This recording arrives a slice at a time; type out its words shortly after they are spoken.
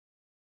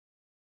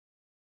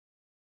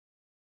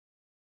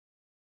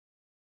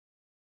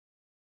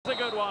a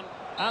good one.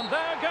 And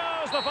there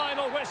goes the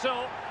final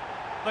whistle.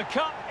 The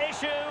cup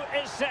issue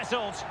is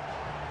settled.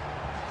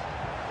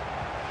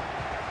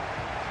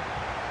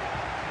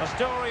 A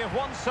story of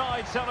one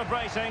side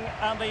celebrating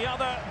and the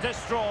other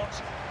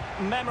distraught.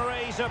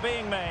 Memories are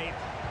being made.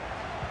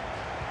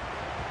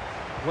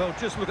 Well,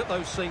 just look at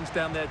those scenes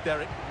down there,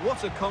 Derek.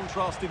 What a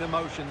contrast in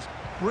emotions.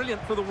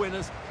 Brilliant for the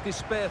winners,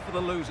 despair for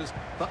the losers.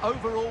 But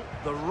overall,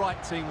 the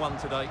right team won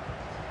today.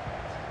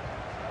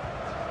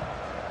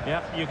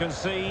 Yep, you can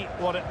see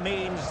what it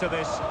means to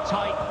this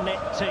tight-knit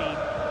team.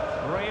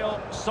 Real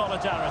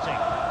solidarity.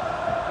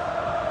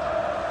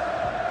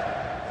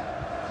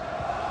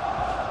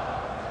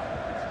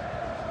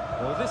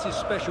 Well, this is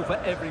special for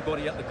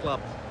everybody at the club.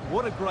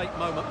 What a great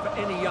moment for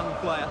any young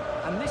player.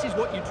 And this is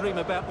what you dream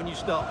about when you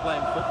start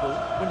playing football.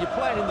 When you're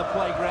playing in the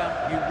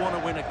playground, you want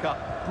to win a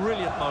cup.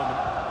 Brilliant moment.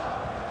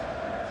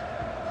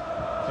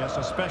 Yes,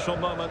 a special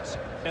moment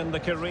in the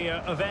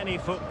career of any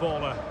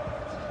footballer.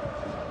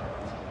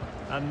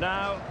 And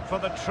now for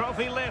the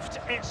trophy lift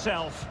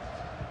itself.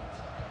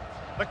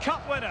 The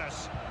cup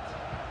winners.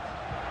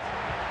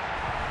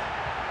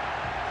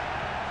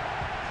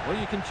 Well,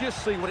 you can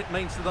just see what it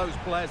means to those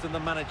players and the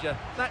manager.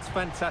 That's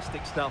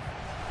fantastic stuff.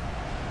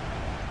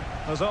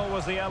 There's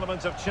always the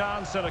element of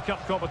chance in a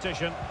cup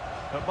competition.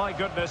 But my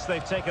goodness,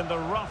 they've taken the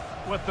rough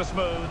with the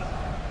smooth.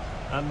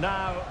 And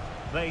now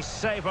they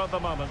savour the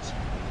moment.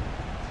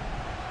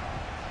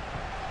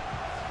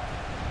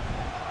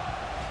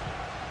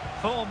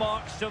 Full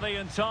marks to the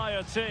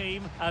entire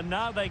team, and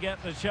now they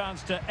get the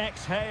chance to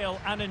exhale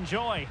and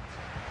enjoy.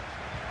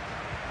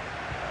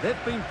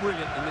 They've been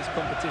brilliant in this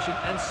competition,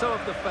 and so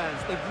have the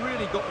fans. They've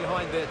really got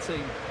behind their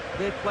team.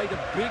 They've played a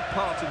big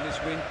part in this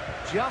win.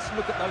 Just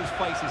look at those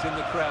faces in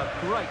the crowd.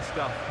 Great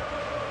stuff.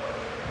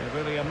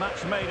 Really a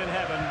match made in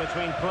heaven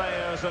between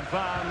players and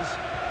fans.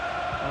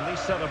 And these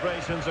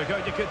celebrations are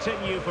going to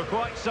continue for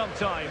quite some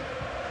time.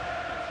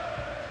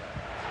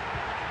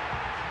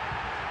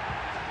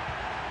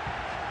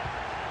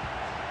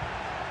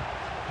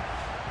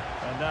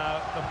 And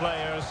now the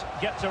players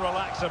get to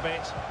relax a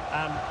bit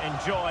and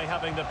enjoy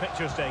having the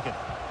pictures taken.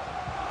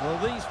 Well,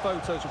 these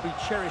photos will be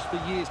cherished for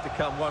years to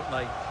come, won't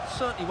they?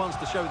 Certainly ones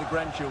to show the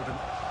grandchildren.